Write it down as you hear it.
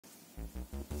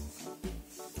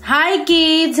हाय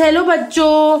kids, hello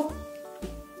बच्चों।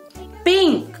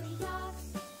 Pink,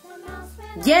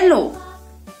 yellow,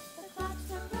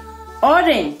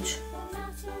 orange,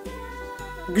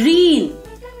 green,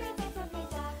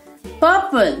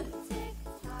 purple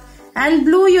and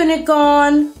blue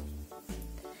unicorn.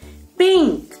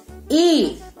 Pink,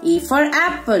 A for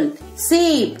apple,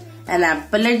 save, an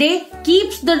apple a day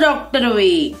keeps the doctor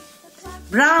away.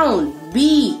 Brown,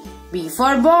 B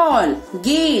for ball,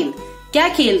 gain, क्या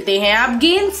खेलते हैं आप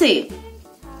गेंद से?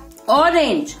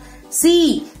 Orange,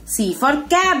 C for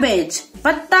cabbage,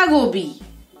 पत्ता गोभी.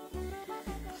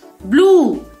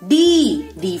 Blue,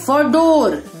 D for door,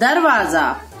 दरवाजा.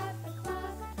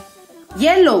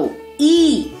 Yellow,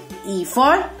 E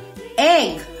for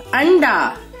egg, अंडा.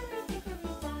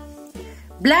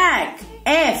 Black,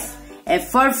 F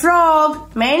for frog,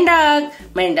 मेंढक,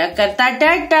 मेंढक करता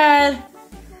turtle.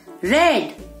 Red,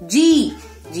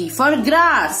 G for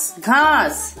grass,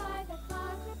 घास.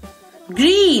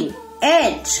 Green,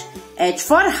 H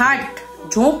for hut,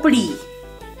 झोपड़ी.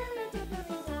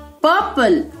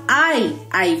 Purple,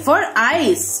 I for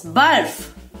ice, बर्फ.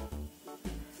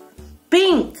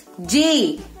 Pink, J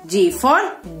for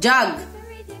jug.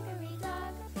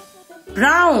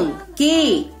 Brown, K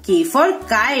for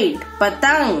kite,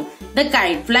 patang. The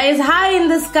kite flies high in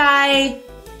the sky.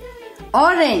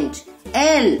 Orange,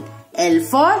 L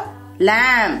for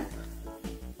lamp.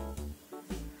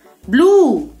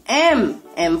 Blue,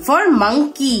 M for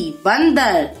monkey,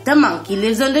 bandar. The monkey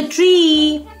lives on the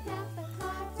tree.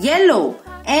 Yellow,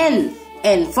 N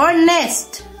for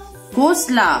nest,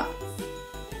 घोंसला.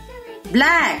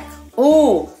 Black,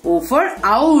 O for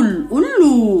owl,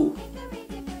 ullu.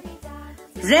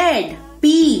 Red, P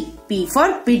for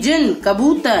pigeon,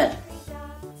 kabootar.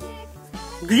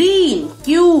 Green,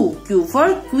 Q for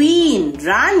queen,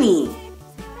 rani.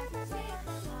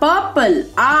 Purple,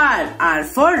 R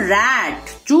for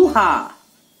rat, chooha.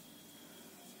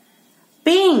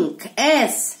 Pink,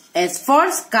 S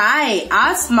for sky,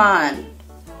 asman.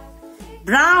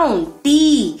 Brown,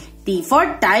 T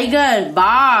for tiger,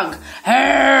 bagh,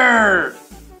 hare.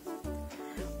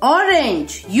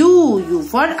 Orange, U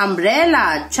for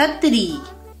umbrella, chhatri.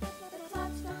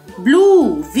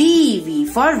 Blue, V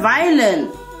for violin.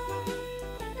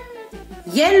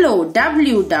 Yellow,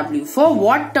 W for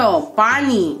water,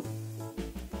 pani.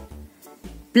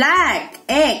 Black,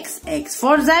 X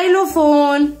for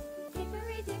xylophone.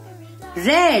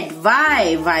 Red,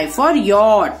 Y for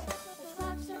yacht.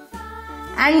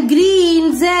 And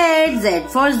green, Z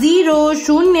for zero,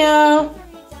 शून्य.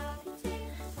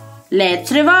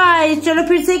 Let's revise. चलो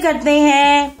फिर से करते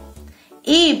हैं.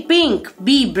 A pink,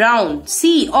 B brown,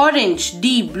 C orange,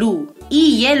 D blue, E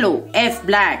yellow, F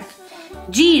black,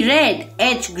 G red,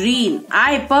 H green,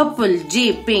 I purple,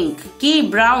 J pink, K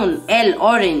brown, L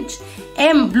orange,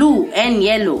 M blue and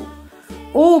yellow,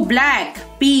 O black,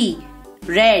 P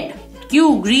red,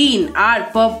 Q green, R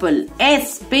purple,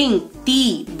 S pink,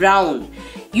 T brown,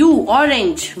 U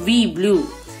orange, V blue,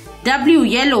 W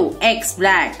yellow, X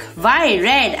black, Y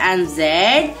red and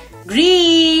Z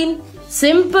green.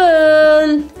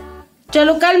 Simple.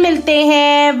 चलो कल मिलते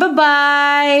हैं. Bye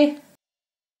bye.